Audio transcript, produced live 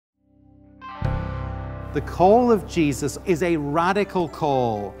The call of Jesus is a radical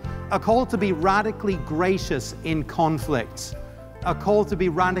call, a call to be radically gracious in conflict, a call to be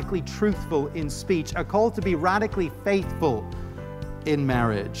radically truthful in speech, a call to be radically faithful in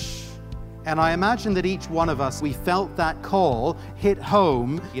marriage. And I imagine that each one of us, we felt that call hit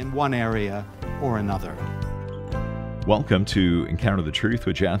home in one area or another. Welcome to Encounter the Truth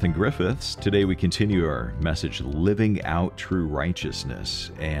with Jonathan Griffiths. Today we continue our message, Living Out True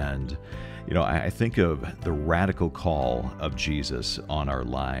Righteousness. And, I think of the radical call of Jesus on our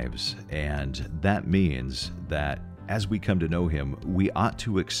lives. And that means that as we come to know Him, we ought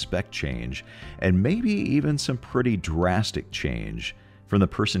to expect change, and maybe even some pretty drastic change from the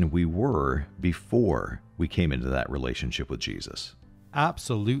person we were before we came into that relationship with Jesus.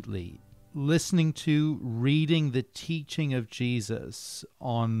 Absolutely. Listening to, reading the teaching of Jesus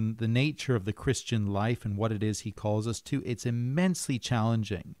on the nature of the Christian life and what it is He calls us to, it's immensely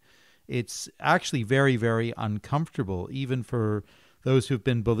challenging. It's actually very, very uncomfortable, even for those who've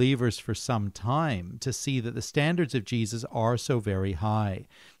been believers for some time, to see that the standards of Jesus are so very high.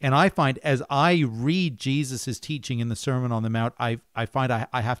 And I find as I read Jesus' teaching in the Sermon on the Mount, I find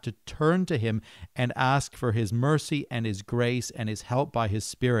I have to turn to Him and ask for His mercy and His grace and His help by His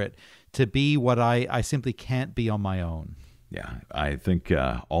Spirit to be what I simply can't be on my own. Yeah, I think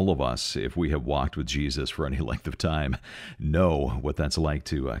all of us, if we have walked with Jesus for any length of time, know what that's like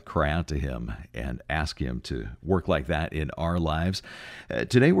to cry out to Him and ask Him to work like that in our lives.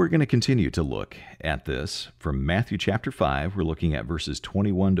 Today we're going to continue to look at this from Matthew chapter 5. We're looking at verses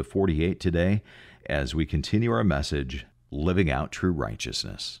 21 to 48 today as we continue our message, Living Out True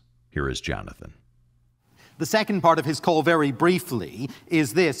Righteousness. Here is Jonathan. The second part of His call, very briefly,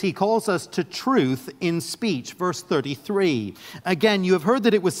 is this. He calls us to truth in speech. Verse 33. Again, you have heard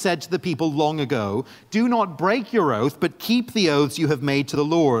that it was said to the people long ago, do not break your oath, but keep the oaths you have made to the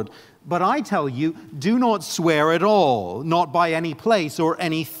Lord. But I tell you, do not swear at all, not by any place or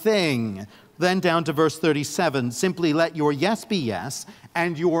anything. Then down to verse 37, simply let your yes be yes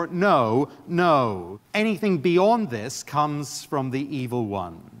and your no, no. Anything beyond this comes from the evil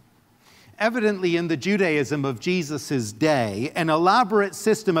one. Evidently, in the Judaism of Jesus' day, an elaborate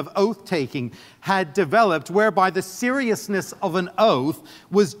system of oath-taking had developed whereby the seriousness of an oath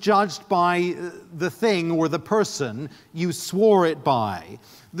was judged by the thing or the person you swore it by.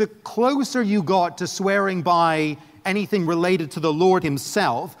 The closer you got to swearing by anything related to the Lord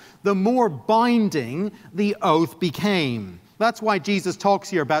Himself, the more binding the oath became. That's why Jesus talks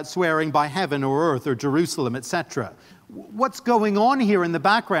here about swearing by heaven or earth or Jerusalem, etc. What's going on here in the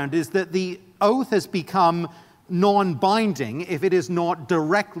background is that the oath has become non-binding if it is not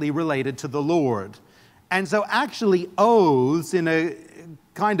directly related to the Lord. And so actually oaths, in a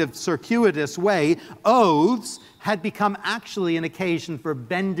kind of circuitous way, oaths had become actually an occasion for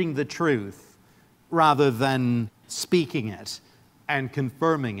bending the truth rather than speaking it and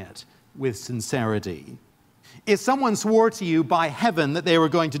confirming it with sincerity. If someone swore to you by heaven that they were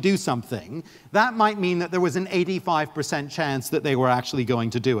going to do something, that might mean that there was an 85% chance that they were actually going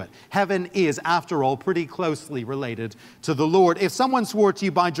to do it. Heaven is, after all, pretty closely related to the Lord. If someone swore to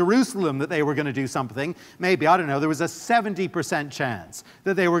you by Jerusalem that they were going to do something, maybe, I don't know, there was a 70% chance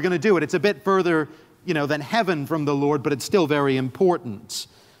that they were going to do it. It's a bit further, than heaven from the Lord, but it's still very important.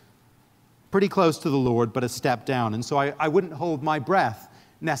 Pretty close to the Lord, but a step down. And so I wouldn't hold my breath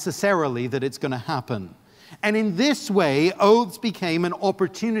necessarily that it's going to happen. And in this way, oaths became an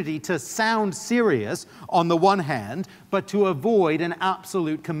opportunity to sound serious on the one hand, but to avoid an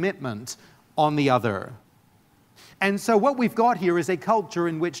absolute commitment on the other. And so what we've got here is a culture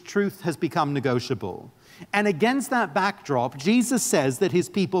in which truth has become negotiable. And against that backdrop, Jesus says that His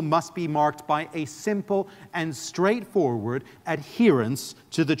people must be marked by a simple and straightforward adherence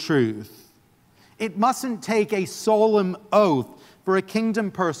to the truth. It mustn't take a solemn oath for a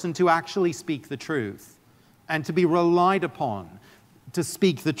kingdom person to actually speak the truth and to be relied upon to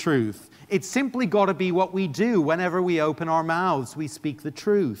speak the truth. It's simply got to be what we do whenever we open our mouths. We speak the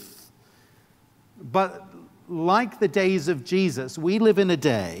truth. But like the days of Jesus, we live in a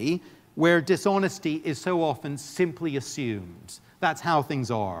day where dishonesty is so often simply assumed. That's how things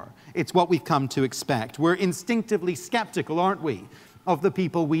are. It's what we've come to expect. We're instinctively skeptical, aren't we, of the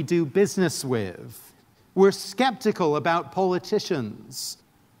people we do business with. We're skeptical about politicians.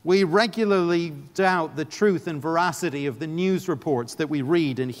 We regularly doubt the truth and veracity of the news reports that we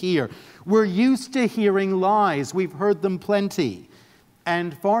read and hear. We're used to hearing lies. We've heard them plenty.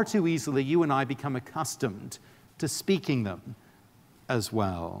 And far too easily, you and I become accustomed to speaking them as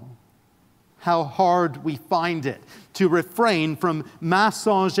well. How hard we find it to refrain from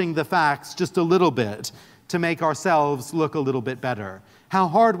massaging the facts just a little bit to make ourselves look a little bit better. How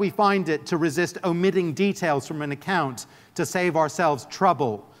hard we find it to resist omitting details from an account to save ourselves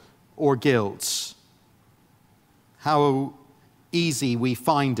trouble or guilt. How easy we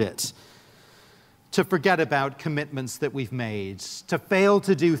find it to forget about commitments that we've made, to fail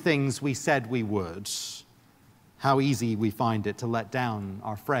to do things we said we would. How easy we find it to let down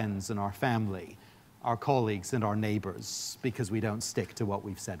our friends and our family, our colleagues and our neighbors, because we don't stick to what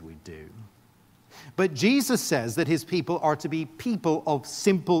we've said we'd do. But Jesus says that his people are to be people of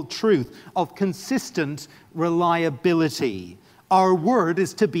simple truth, of consistent reliability. Our word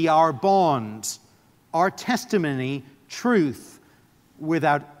is to be our bond, our testimony, truth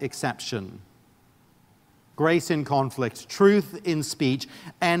without exception. Grace in conflict, truth in speech,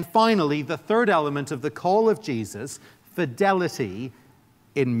 and finally, the third element of the call of Jesus, fidelity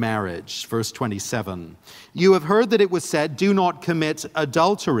in marriage. Verse 27. You have heard that it was said, do not commit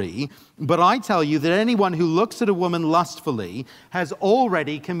adultery, but I tell you that anyone who looks at a woman lustfully has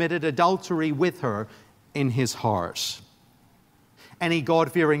already committed adultery with her in his heart. Any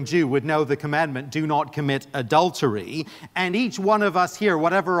God-fearing Jew would know the commandment, do not commit adultery. And each one of us here,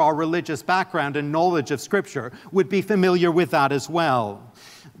 whatever our religious background and knowledge of Scripture, would be familiar with that as well.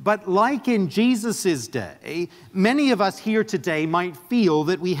 But like in Jesus' day, many of us here today might feel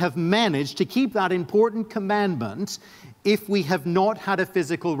that we have managed to keep that important commandment if we have not had a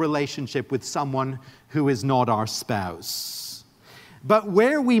physical relationship with someone who is not our spouse. But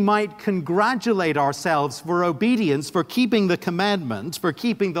where we might congratulate ourselves for obedience, for keeping the commandment, for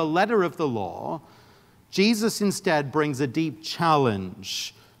keeping the letter of the law, Jesus instead brings a deep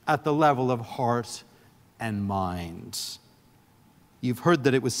challenge at the level of heart and mind. You've heard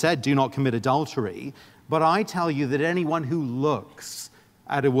that it was said, do not commit adultery, but I tell you that anyone who looks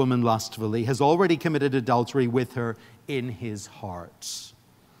at a woman lustfully has already committed adultery with her in his heart.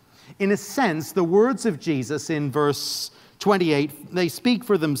 In a sense, the words of Jesus in verse 28, they speak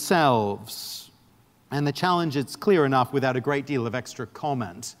for themselves, and the challenge is clear enough without a great deal of extra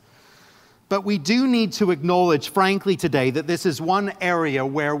comment. But we do need to acknowledge, frankly, today that this is one area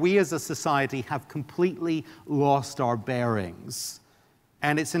where we as a society have completely lost our bearings.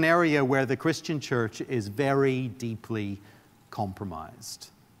 And it's an area where the Christian church is very deeply compromised.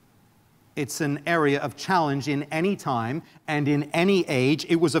 It's an area of challenge in any time and in any age.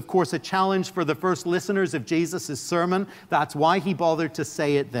 It was, of course, a challenge for the first listeners of Jesus' sermon. That's why he bothered to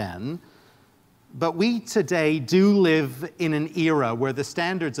say it then. But we today do live in an era where the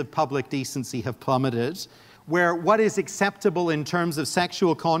standards of public decency have plummeted, where what is acceptable in terms of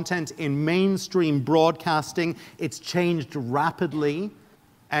sexual content in mainstream broadcasting, it's changed rapidly,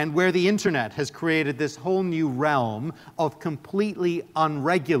 and where the internet has created this whole new realm of completely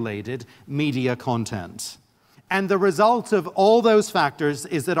unregulated media content. And the result of all those factors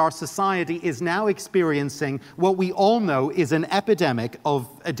is that our society is now experiencing what we all know is an epidemic of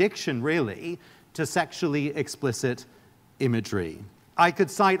addiction, really, to sexually explicit imagery. I could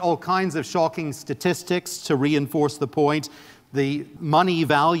cite all kinds of shocking statistics to reinforce the point. The money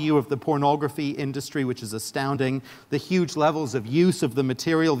value of the pornography industry, which is astounding, the huge levels of use of the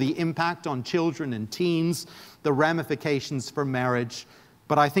material, the impact on children and teens, the ramifications for marriage.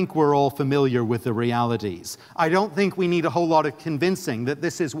 But I think we're all familiar with the realities. I don't think we need a whole lot of convincing that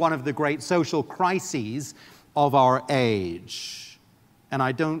this is one of the great social crises of our age. And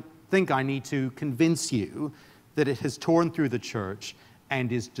I don't think I need to convince you that it has torn through the church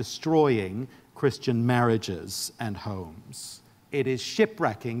and is destroying Christian marriages and homes. It is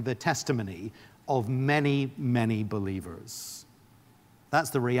shipwrecking the testimony of many, many believers. That's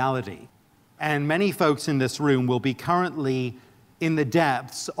the reality. And many folks in this room will be currently in the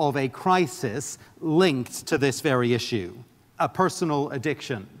depths of a crisis linked to this very issue. A personal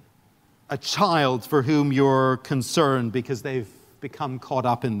addiction, a child for whom you're concerned because they've become caught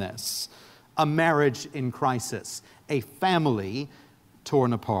up in this, a marriage in crisis, a family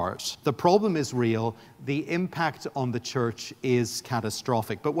torn apart. The problem is real. The impact on the church is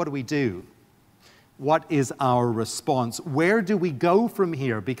catastrophic. But what do we do? What is our response? Where do we go from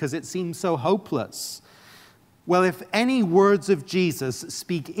here? Because it seems so hopeless. Well, if any words of Jesus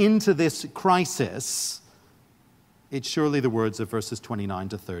speak into this crisis, it's surely the words of verses 29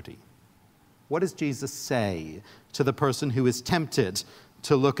 to 30. What does Jesus say to the person who is tempted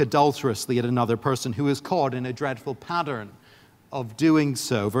to look adulterously at another person, who is caught in a dreadful pattern of doing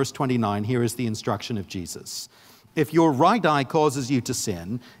so? Verse 29, here is the instruction of Jesus. If your right eye causes you to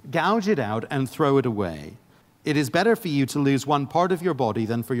sin, gouge it out and throw it away. It is better for you to lose one part of your body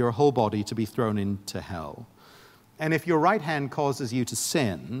than for your whole body to be thrown into hell. And if your right hand causes you to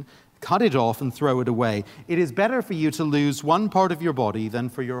sin, cut it off and throw it away. It is better for you to lose one part of your body than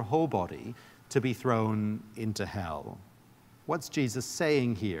for your whole body to be thrown into hell. What's Jesus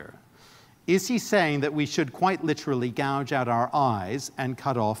saying here? Is he saying that we should quite literally gouge out our eyes and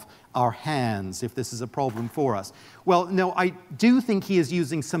cut off our hands if this is a problem for us? Well, no, I do think he is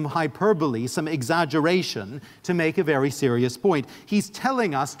using some hyperbole, some exaggeration to make a very serious point. He's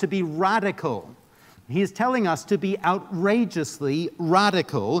telling us to be radical. He is telling us to be outrageously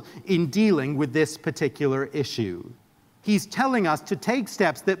radical in dealing with this particular issue. He's telling us to take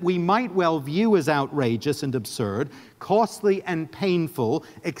steps that we might well view as outrageous and absurd, costly and painful,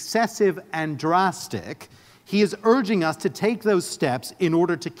 excessive and drastic. He is urging us to take those steps in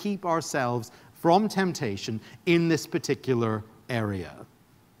order to keep ourselves from temptation in this particular area.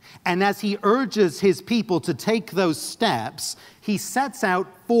 And as he urges his people to take those steps, he sets out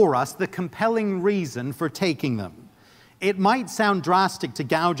for us the compelling reason for taking them. It might sound drastic to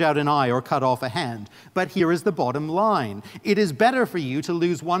gouge out an eye or cut off a hand, but here is the bottom line. It is better for you to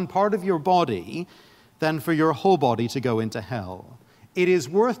lose one part of your body than for your whole body to go into hell. It is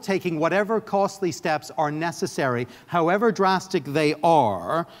worth taking whatever costly steps are necessary, however drastic they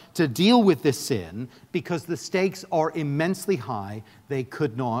are, to deal with this sin, because the stakes are immensely high. They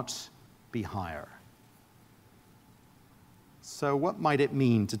could not be higher. So what might it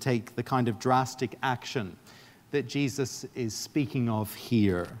mean to take the kind of drastic action that Jesus is speaking of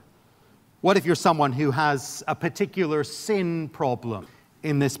here? What if you're someone who has a particular sin problem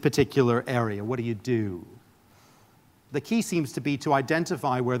in this particular area? What do you do? The key seems to be to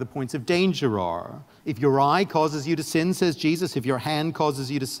identify where the points of danger are. If your eye causes you to sin, says Jesus, if your hand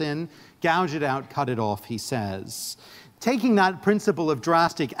causes you to sin, gouge it out, cut it off, he says. Taking that principle of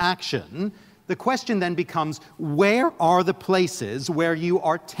drastic action, the question then becomes, where are the places where you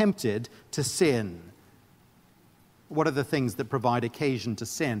are tempted to sin? What are the things that provide occasion to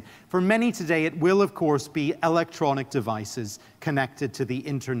sin? For many today, it will, of course, be electronic devices connected to the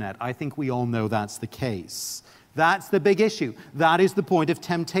internet. I think we all know that's the case. That's the big issue. That is the point of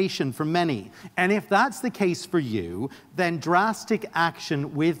temptation for many. And if that's the case for you, then drastic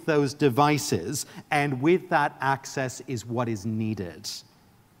action with those devices and with that access is what is needed.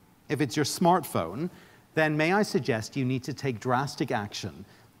 If it's your smartphone, then may I suggest you need to take drastic action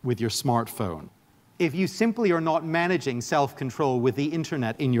with your smartphone. If you simply are not managing self-control with the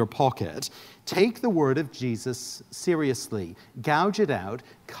internet in your pocket, take the word of Jesus seriously. Gouge it out,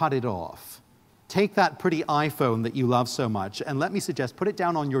 cut it off. Take that pretty iPhone that you love so much, and let me suggest, put it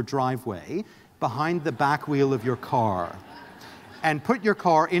down on your driveway behind the back wheel of your car. And put your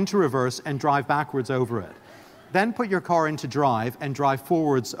car into reverse and drive backwards over it. Then put your car into drive and drive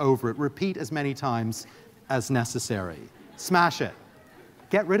forwards over it. Repeat as many times as necessary. Smash it.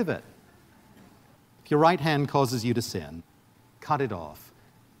 Get rid of it. If your right hand causes you to sin, cut it off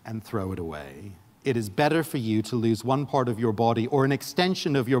and throw it away. It is better for you to lose one part of your body or an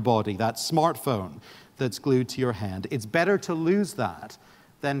extension of your body, that smartphone that's glued to your hand. It's better to lose that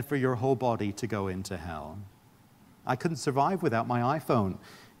than for your whole body to go into hell. I couldn't survive without my iPhone,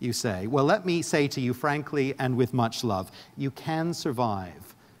 you say. Well, let me say to you frankly and with much love, you can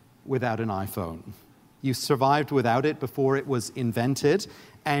survive without an iPhone. You survived without it before it was invented,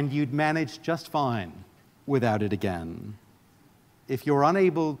 and you'd manage just fine without it again. If you're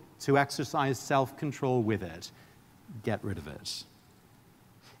unable to exercise self-control with it, get rid of it.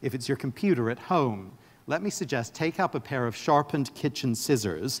 If it's your computer at home, let me suggest take up a pair of sharpened kitchen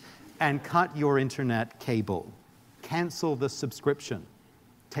scissors and cut your internet cable. Cancel the subscription.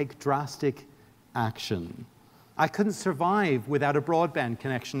 Take drastic action. I couldn't survive without a broadband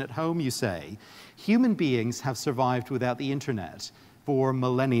connection at home, you say. Human beings have survived without the internet for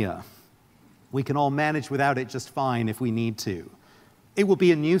millennia. We can all manage without it just fine if we need to. It will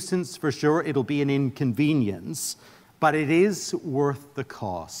be a nuisance for sure, it'll be an inconvenience, but it is worth the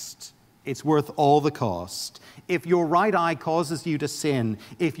cost. It's worth all the cost. If your right eye causes you to sin,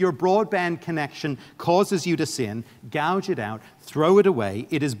 if your broadband connection causes you to sin, gouge it out, throw it away.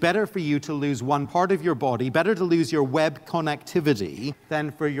 It is better for you to lose one part of your body, better to lose your web connectivity,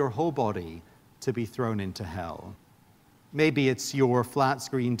 than for your whole body to be thrown into hell. Maybe it's your flat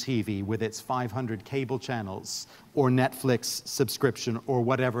screen TV with its 500 cable channels or Netflix subscription or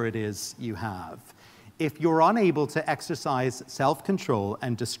whatever it is you have. If you're unable to exercise self-control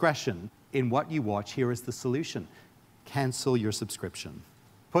and discretion in what you watch, here is the solution. Cancel your subscription.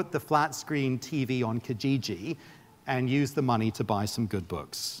 Put the flat screen TV on Kijiji and use the money to buy some good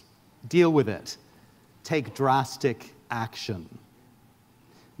books. Deal with it. Take drastic action.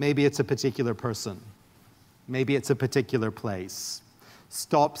 Maybe it's a particular person. Maybe it's a particular place.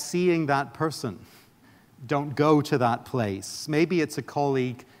 Stop seeing that person. Don't go to that place. Maybe it's a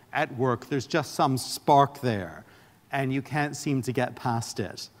colleague at work. There's just some spark there, and you can't seem to get past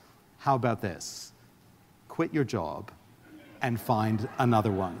it. How about this? Quit your job and find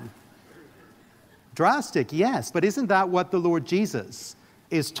another one. Drastic, yes, but isn't that what the Lord Jesus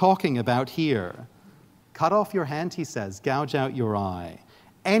is talking about here? Cut off your hand, he says, gouge out your eye.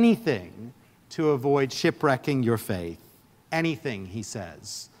 Anything to avoid shipwrecking your faith. Anything, he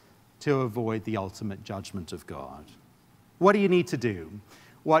says, to avoid the ultimate judgment of God. What do you need to do?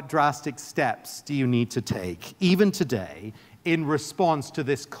 What drastic steps do you need to take, even today, in response to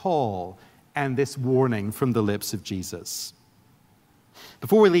this call and this warning from the lips of Jesus?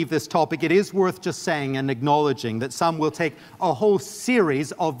 Before we leave this topic, it is worth just saying and acknowledging that some will take a whole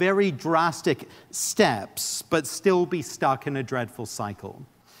series of very drastic steps, but still be stuck in a dreadful cycle.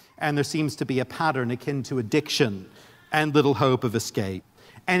 And there seems to be a pattern akin to addiction and little hope of escape.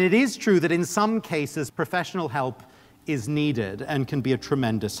 And it is true that in some cases, professional help is needed and can be a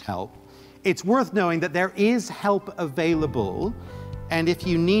tremendous help. It's worth knowing that there is help available, and if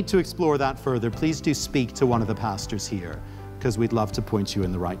you need to explore that further, please do speak to one of the pastors here, because we'd love to point you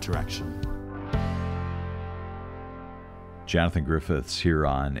in the right direction. Jonathan Griffiths here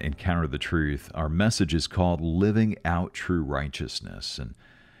on Encounter the Truth. Our message is called Living Out True Righteousness. And,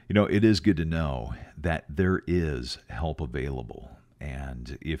 you know, it is good to know that there is help available.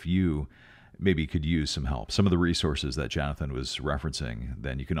 And if you maybe could use some help, some of the resources that Jonathan was referencing,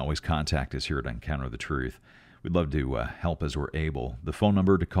 then you can always contact us here at Encounter the Truth. We'd love to help as we're able. The phone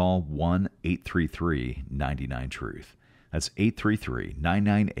number to call, 1-833-99-TRUTH. That's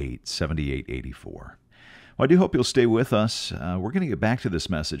 833-998-7884. Well, I do hope you'll stay with us. We're going to get back to this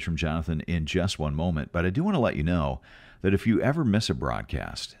message from Jonathan in just one moment, but I do want to let you know that if you ever miss a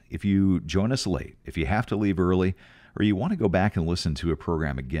broadcast, if you join us late, if you have to leave early, or you want to go back and listen to a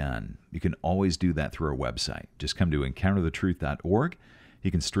program again, you can always do that through our website. Just come to encounterthetruth.org.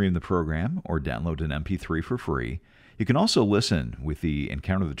 You can stream the program or download an MP3 for free. You can also listen with the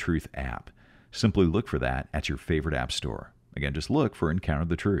Encounter the Truth app. Simply look for that at your favorite app store. Again, just look for Encounter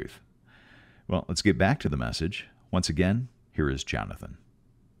the Truth. Well, let's get back to the message. Once again, here is Jonathan.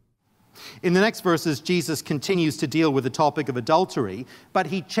 In the next verses, Jesus continues to deal with the topic of adultery, but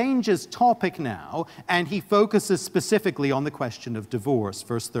he changes topic now, and he focuses specifically on the question of divorce.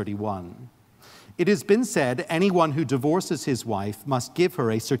 Verse 31. It has been said, anyone who divorces his wife must give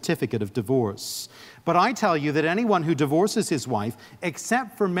her a certificate of divorce. But I tell you that anyone who divorces his wife,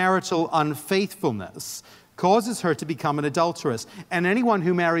 except for marital unfaithfulness, causes her to become an adulteress, and anyone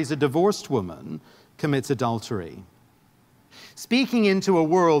who marries a divorced woman commits adultery. Speaking into a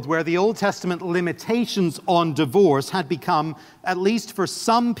world where the Old Testament limitations on divorce had become, at least for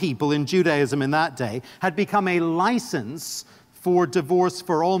some people in Judaism in that day, had become a license for divorce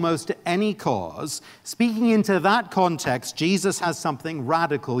for almost any cause. Speaking into that context, Jesus has something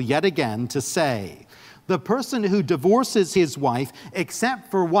radical yet again to say. The person who divorces his wife, except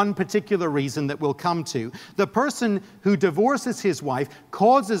for one particular reason that we'll come to, the person who divorces his wife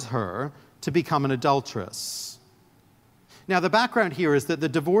causes her to become an adulteress. Now, the background here is that the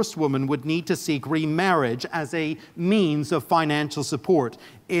divorced woman would need to seek remarriage as a means of financial support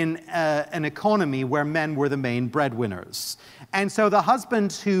in an economy where men were the main breadwinners. And so the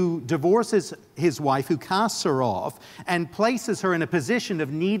husband who divorces his wife, who casts her off, and places her in a position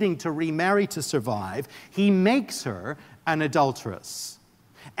of needing to remarry to survive, he makes her an adulteress.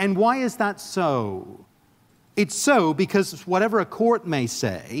 And why is that so? It's so because whatever a court may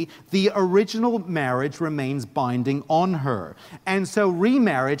say, the original marriage remains binding on her. And so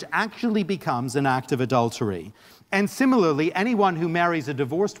remarriage actually becomes an act of adultery. And similarly, anyone who marries a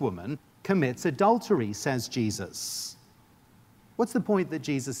divorced woman commits adultery, says Jesus. What's the point that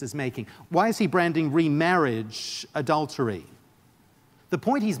Jesus is making? Why is he branding remarriage adultery? The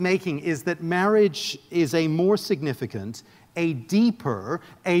point he's making is that marriage is a more significant, a deeper,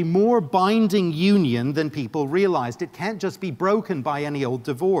 a more binding union than people realized. It can't just be broken by any old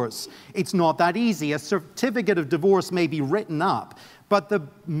divorce. It's not that easy. A certificate of divorce may be written up, but the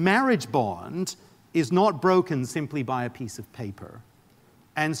marriage bond is not broken simply by a piece of paper.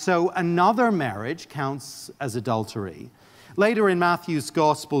 And so another marriage counts as adultery. Later in Matthew's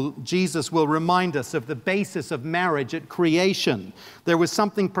gospel, Jesus will remind us of the basis of marriage at creation. There was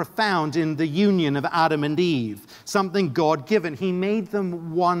something profound in the union of Adam and Eve, something God-given. He made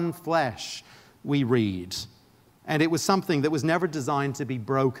them one flesh, we read. And it was something that was never designed to be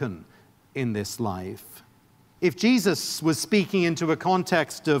broken in this life. If Jesus was speaking into a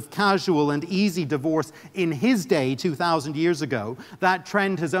context of casual and easy divorce in his day 2,000 years ago, that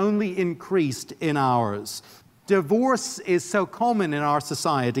trend has only increased in ours. Divorce is so common in our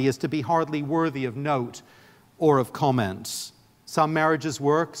society as to be hardly worthy of note or of comment. Some marriages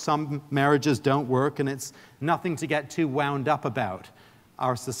work, some marriages don't work, and it's nothing to get too wound up about.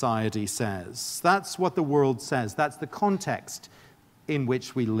 our society says. That's what the world says. That's the context in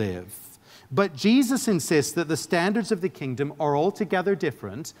which we live. But Jesus insists that the standards of the kingdom are altogether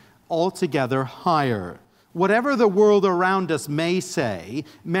different, altogether higher. Whatever the world around us may say,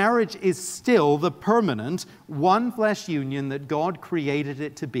 marriage is still the permanent one-flesh union that God created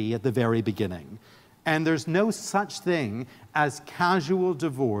it to be at the very beginning. And there's no such thing as casual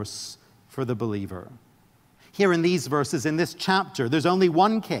divorce for the believer. Here in these verses, in this chapter, there's only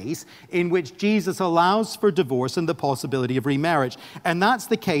one case in which Jesus allows for divorce and the possibility of remarriage. And that's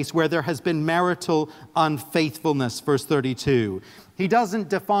the case where there has been marital unfaithfulness, verse 32. He doesn't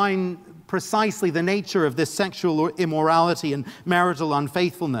define precisely the nature of this sexual immorality and marital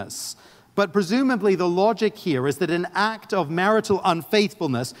unfaithfulness. But presumably the logic here is that an act of marital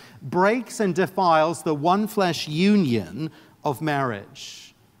unfaithfulness breaks and defiles the one-flesh union of marriage.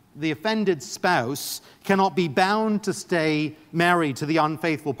 The offended spouse cannot be bound to stay married to the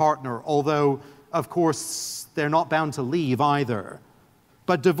unfaithful partner, although, of course, they're not bound to leave either.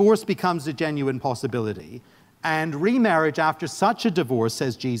 But divorce becomes a genuine possibility. And remarriage after such a divorce,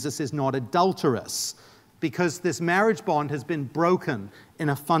 says Jesus, is not adulterous, because this marriage bond has been broken in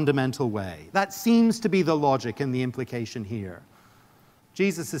a fundamental way. That seems to be the logic and the implication here.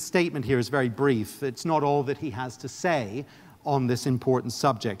 Jesus' statement here is very brief. It's not all that he has to say on this important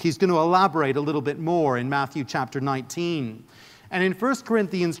subject. He's going to elaborate a little bit more in Matthew chapter 19. And in 1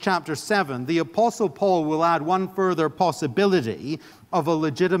 Corinthians chapter 7, the Apostle Paul will add one further possibility of a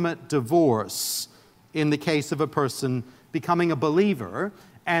legitimate divorce in the case of a person becoming a believer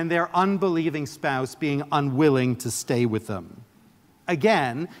and their unbelieving spouse being unwilling to stay with them.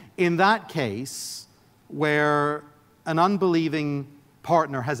 Again, in that case, where an unbelieving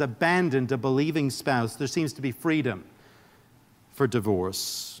partner has abandoned a believing spouse, there seems to be freedom for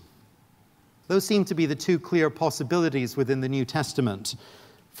divorce. Those seem to be the two clear possibilities within the New Testament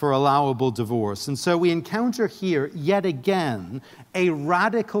for allowable divorce. And so we encounter here, yet again, a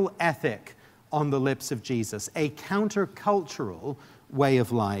radical ethic on the lips of Jesus, a countercultural way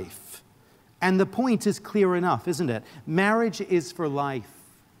of life. And the point is clear enough, isn't it? Marriage is for life.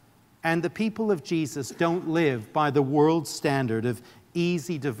 And the people of Jesus don't live by the world's standard of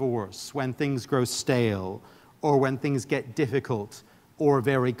easy divorce when things grow stale or when things get difficult or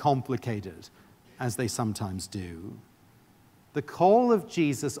very complicated, as they sometimes do. The call of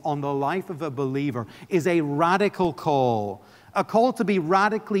Jesus on the life of a believer is a radical call, a call to be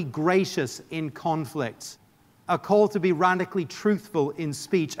radically gracious in conflict, a call to be radically truthful in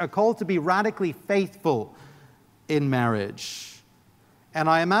speech, a call to be radically faithful in marriage. And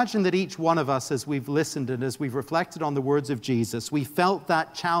I imagine that each one of us, as we've listened and as we've reflected on the words of Jesus, we felt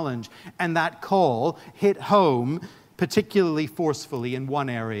that challenge and that call hit home particularly forcefully in one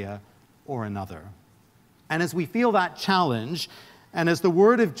area or another. And as we feel that challenge, and as the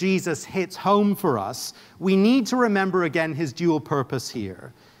word of Jesus hits home for us, we need to remember again his dual purpose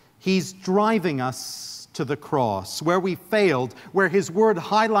here. He's driving us to the cross. Where we failed, where his word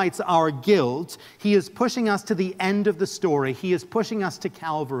highlights our guilt, he is pushing us to the end of the story. He is pushing us to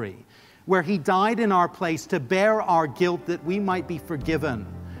Calvary, where he died in our place to bear our guilt that we might be forgiven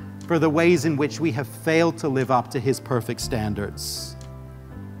for the ways in which we have failed to live up to his perfect standards.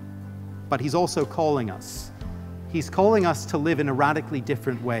 But he's also calling us. He's calling us to live in a radically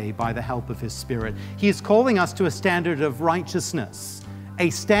different way by the help of his Spirit. He is calling us to a standard of righteousness, a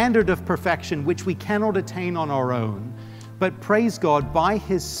standard of perfection which we cannot attain on our own. But praise God, by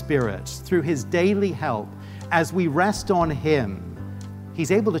his Spirit, through his daily help, as we rest on him,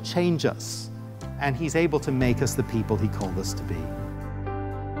 he's able to change us, and he's able to make us the people he called us to be.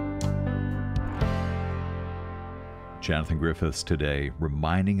 Jonathan Griffiths today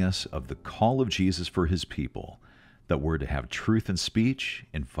reminding us of the call of Jesus for his people, that we're to have truth in speech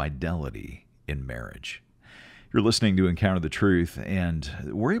and fidelity in marriage. You're listening to Encounter the Truth, and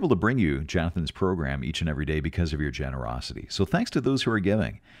we're able to bring you Jonathan's program each and every day because of your generosity. So thanks to those who are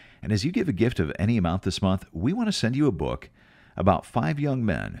giving. And as you give a gift of any amount this month, we want to send you a book about 5 young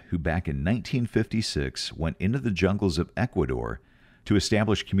men who back in 1956 went into the jungles of Ecuador to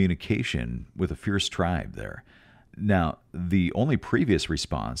establish communication with a fierce tribe there. Now, the only previous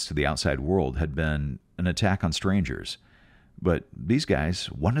response to the outside world had been an attack on strangers. But these guys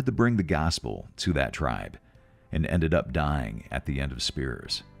wanted to bring the gospel to that tribe and ended up dying at the end of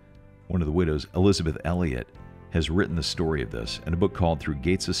spears. One of the widows, Elizabeth Elliot, has written the story of this in a book called Through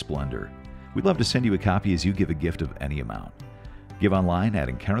Gates of Splendor. We'd love to send you a copy as you give a gift of any amount. Give online at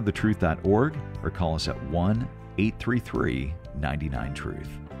encounterthetruth.org or call us at 1-833-99-TRUTH.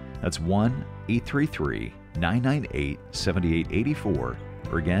 That's 1-833-998-7884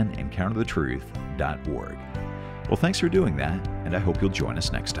 or again, encounterthetruth.org. Well, thanks for doing that, and I hope you'll join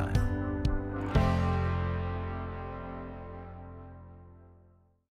us next time.